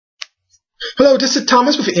Hello, this is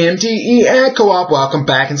Thomas with MTE Ad Co-op. Welcome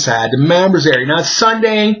back inside the members area. Now, it's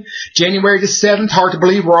Sunday, January the 7th. Hard to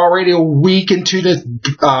believe we're already a week into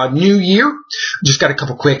the new year. Just got a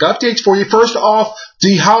couple quick updates for you. First off,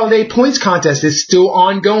 the holiday points contest is still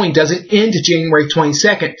ongoing. Doesn't end January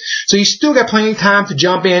 22nd. So you still got plenty of time to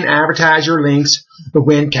jump in, advertise your links, to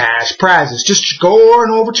win cash prizes. Just go on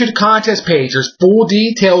over to the contest page. There's full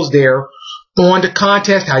details there on the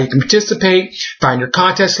contest, how you can participate, find your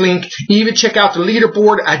contest link, even check out the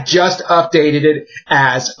leaderboard. I just updated it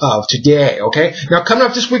as of today, okay? Now, coming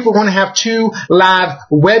up this week, we're going to have 2 live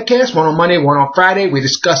webcasts, one on Monday, one on Friday. We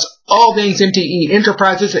discuss all things MTE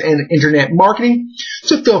enterprises and internet marketing,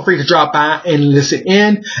 so feel free to drop by and listen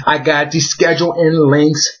in. I got the schedule and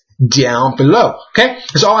links down below, okay?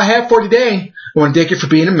 That's all I have for today. I want to thank you for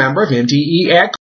being a member of MTE Ad